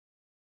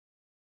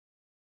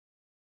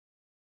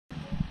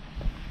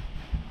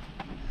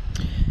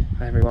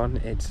Hi everyone,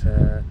 it's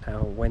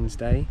now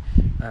Wednesday.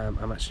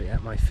 I'm actually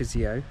at my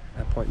physio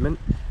appointment.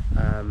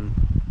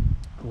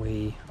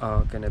 We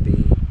are going to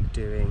be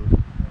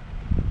doing,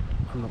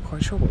 I'm not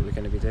quite sure what we're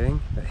going to be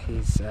doing, but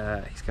he's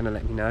going to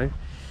let me know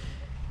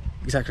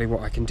exactly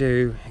what I can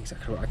do,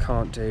 exactly what I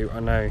can't do. I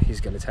know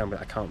he's going to tell me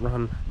that I can't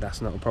run,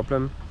 that's not a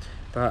problem,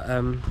 but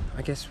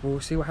I guess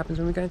we'll see what happens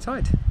when we go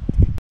inside.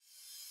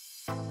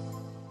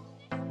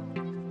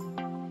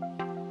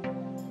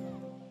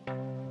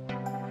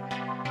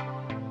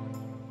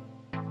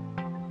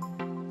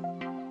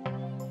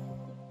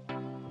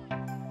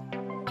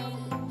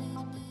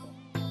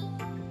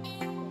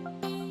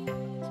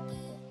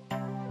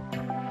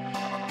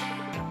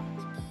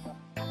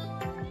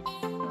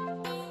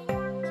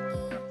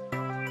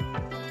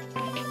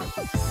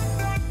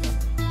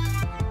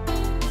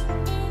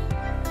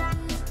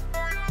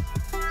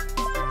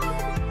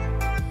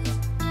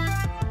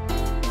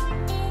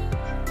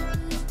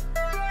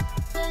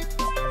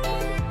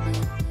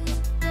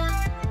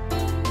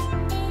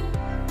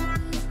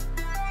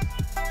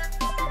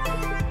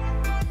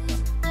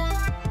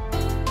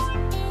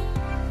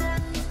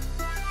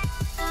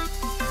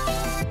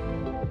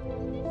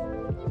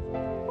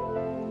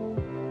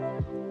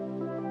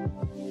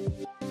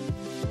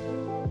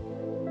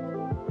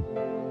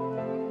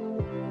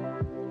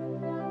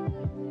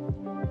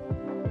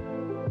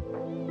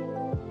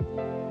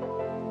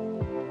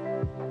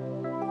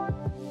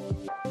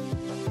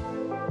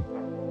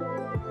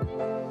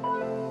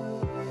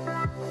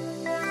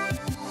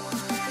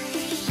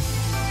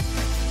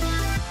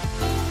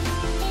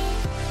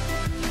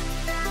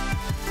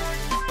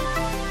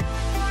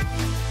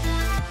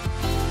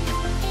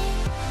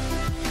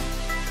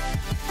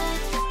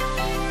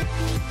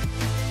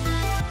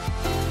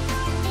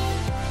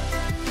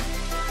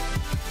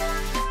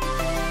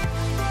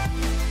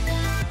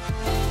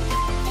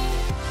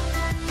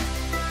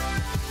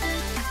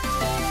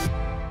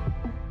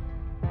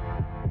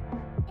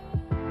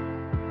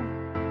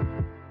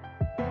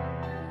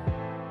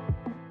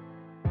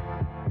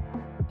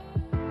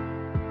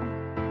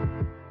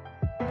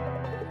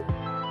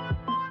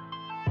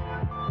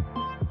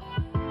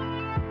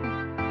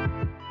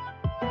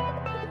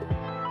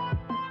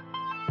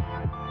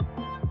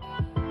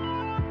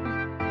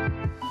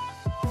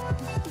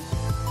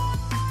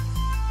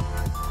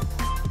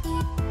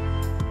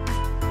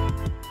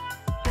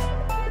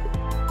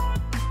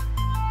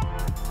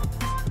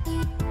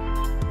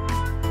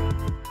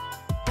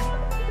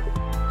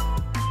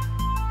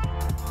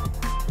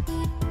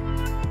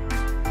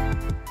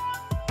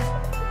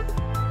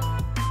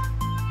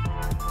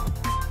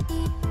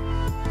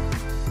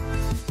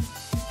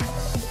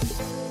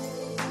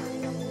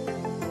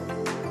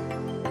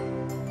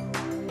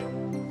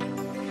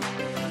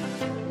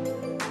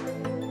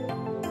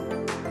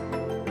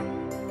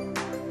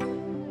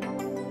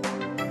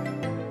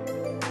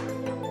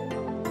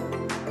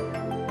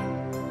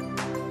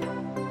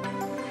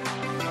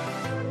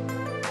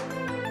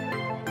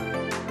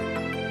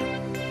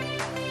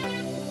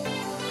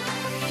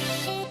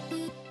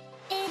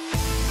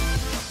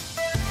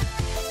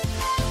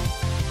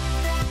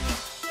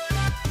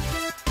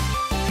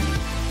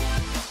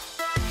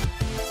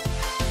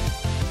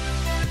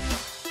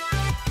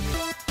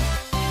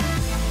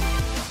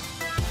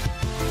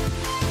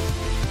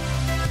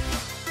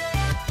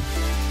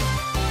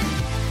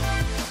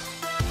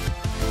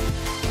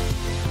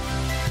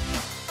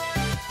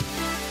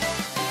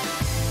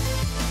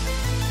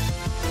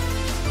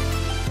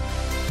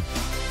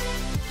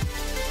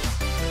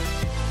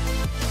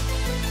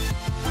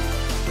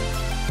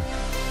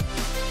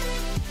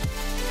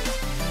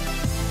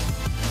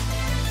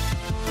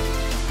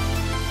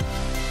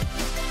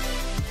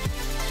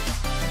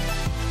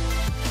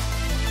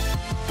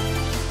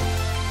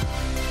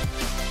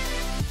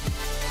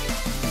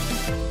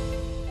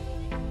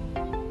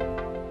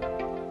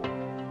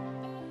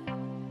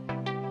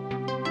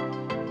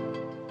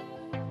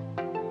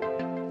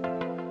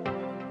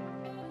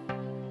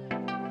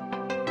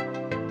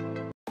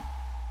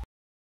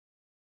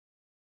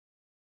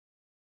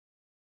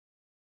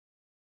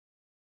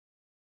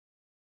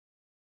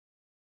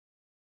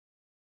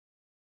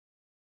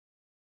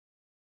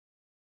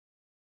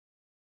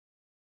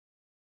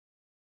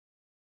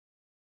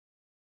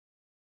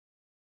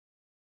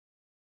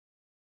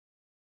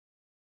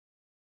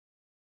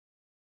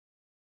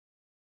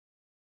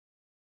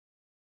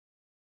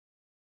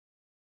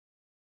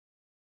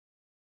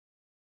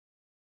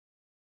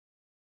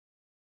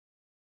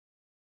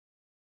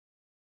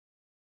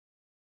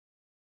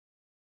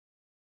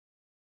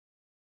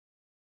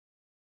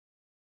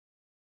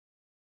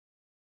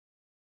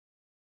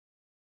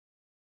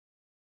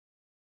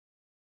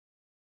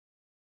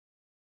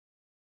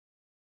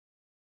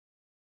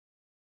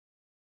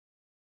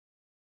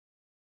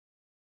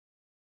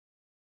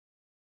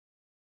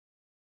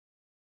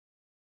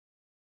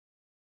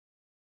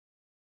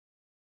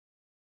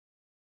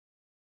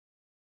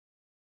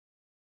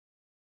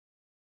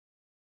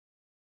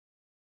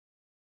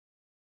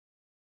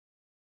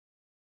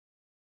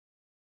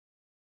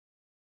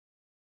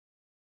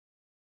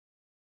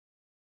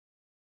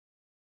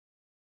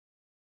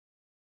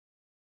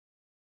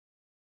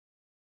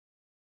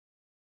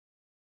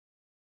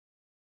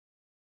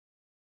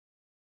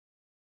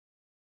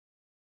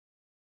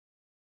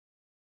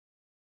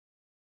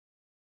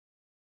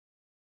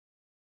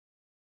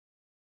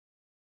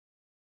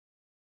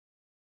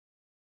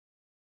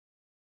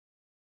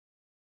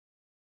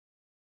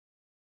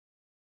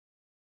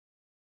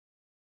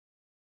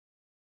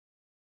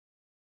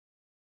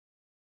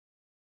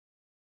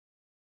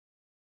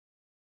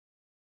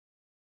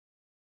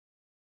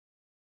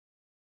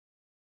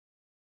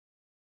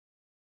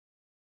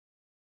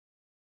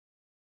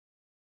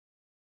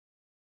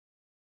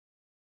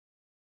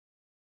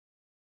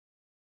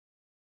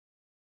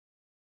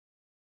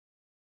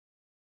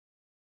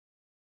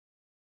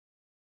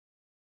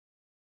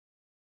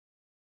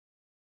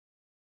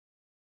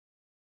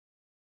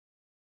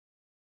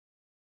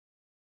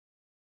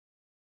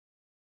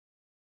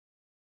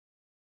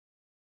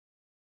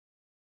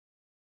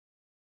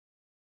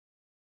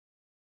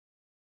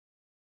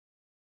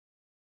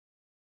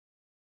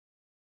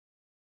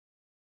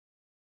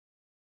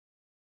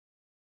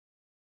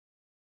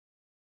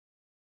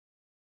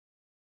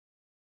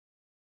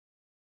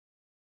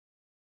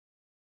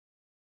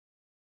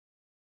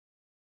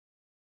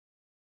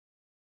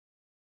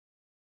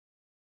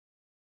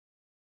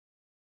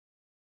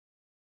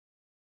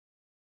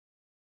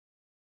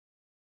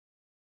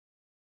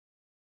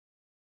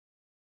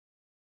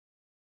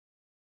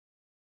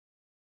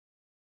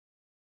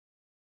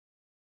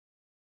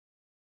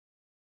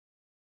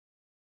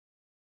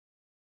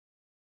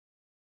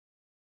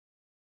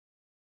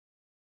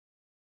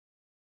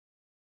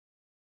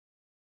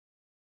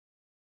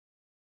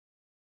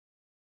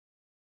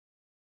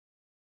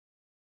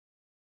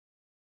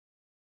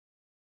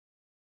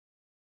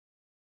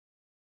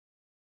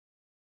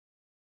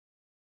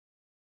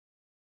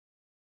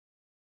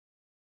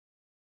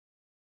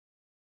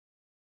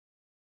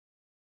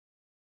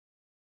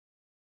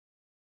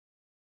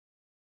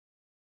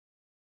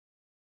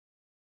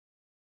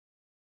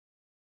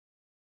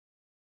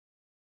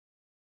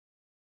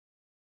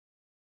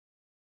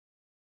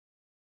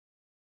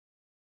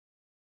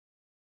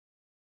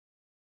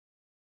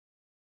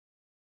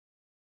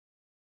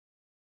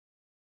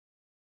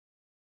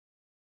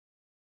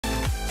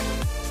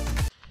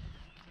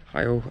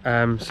 Hi all,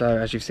 so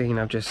as you've seen,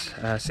 I've just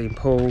seen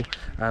Paul.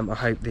 I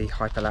hope the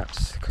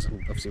hyperlapse, because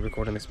I'm obviously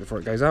recording this before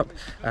it goes up,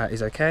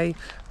 is okay.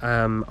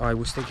 I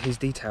will stick his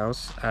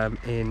details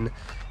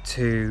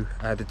into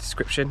the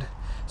description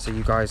so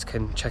you guys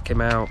can check him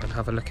out and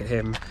have a look at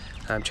him,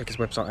 check his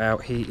website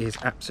out. He is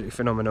absolutely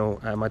phenomenal.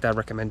 My dad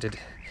recommended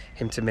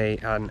him to me,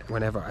 and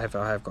whenever I have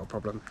got a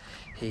problem,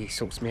 he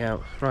sorts me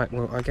out. Right,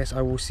 well, I guess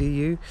I will see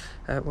you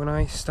when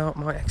I start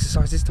my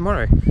exercises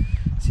tomorrow.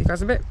 See you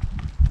guys in a bit.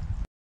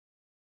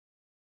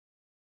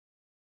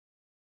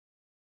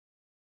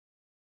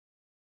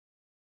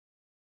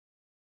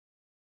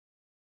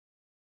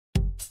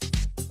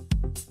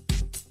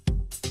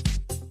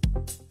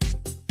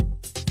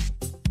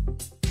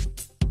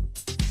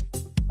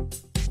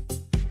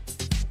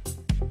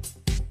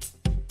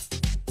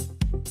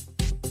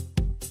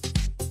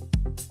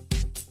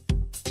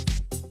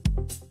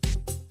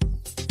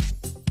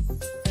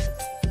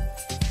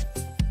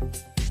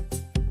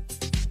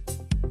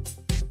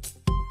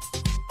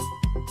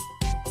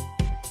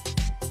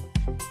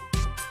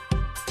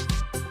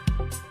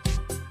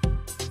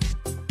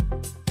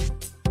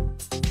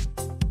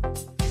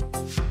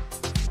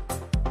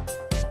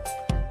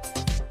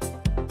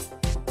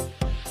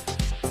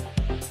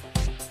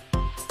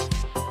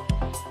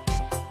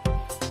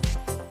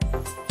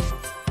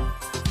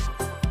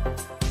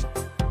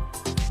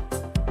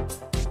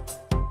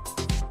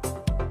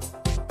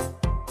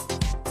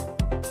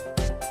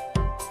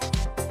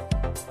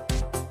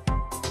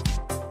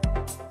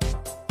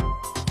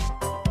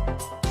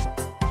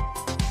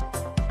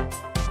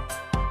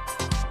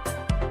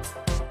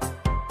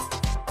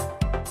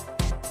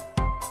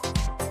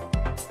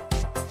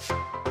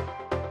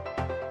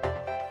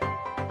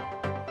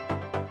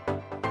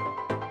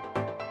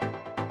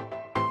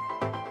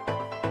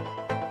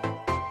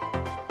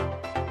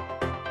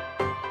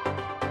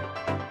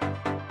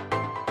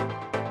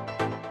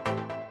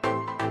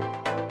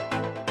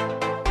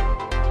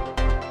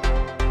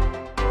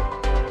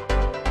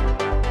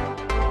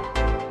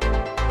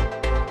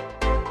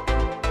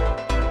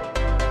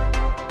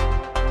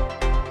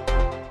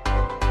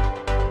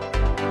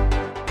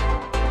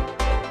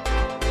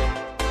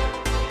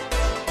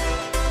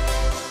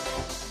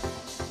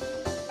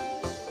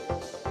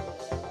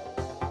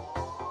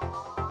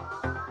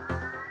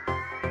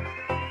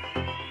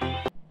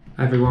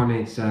 Everyone,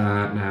 it's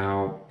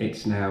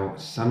now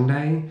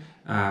Sunday,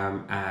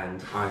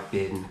 and I've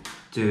been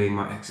doing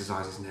my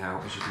exercises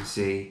now, as you can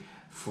see,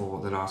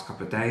 for the last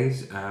couple of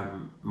days.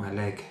 My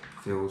leg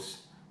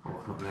feels,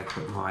 well, not leg,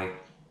 but my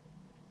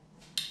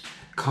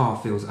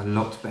calf feels a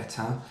lot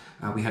better.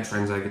 We had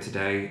friends over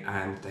today,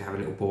 and they have a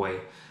little boy,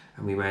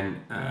 and we went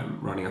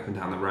running up and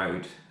down the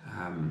road,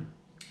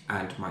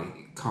 and my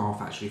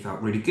calf actually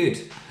felt really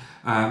good.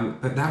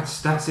 But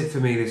that's it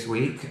for me this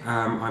week.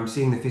 I'm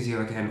seeing the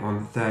physio again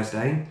on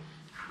Thursday,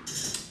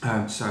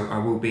 so I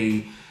will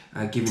be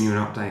giving you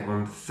an update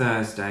on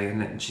Thursday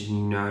and letting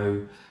you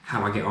know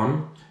how I get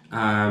on.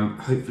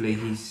 Hopefully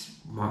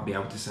might be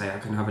able to say I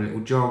can have a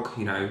little jog,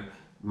 you know,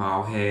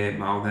 mile here,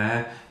 mile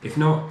there. If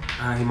not,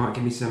 he might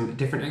give me some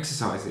different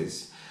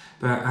exercises.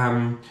 But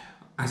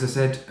as I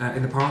said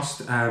in the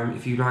past,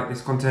 if you like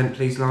this content,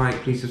 please like,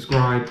 please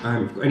subscribe. If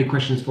you've got any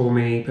questions for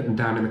me, put them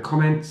down in the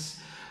comments.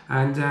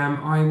 And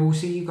I will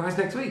see you guys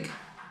next week.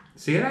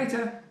 See you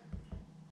later.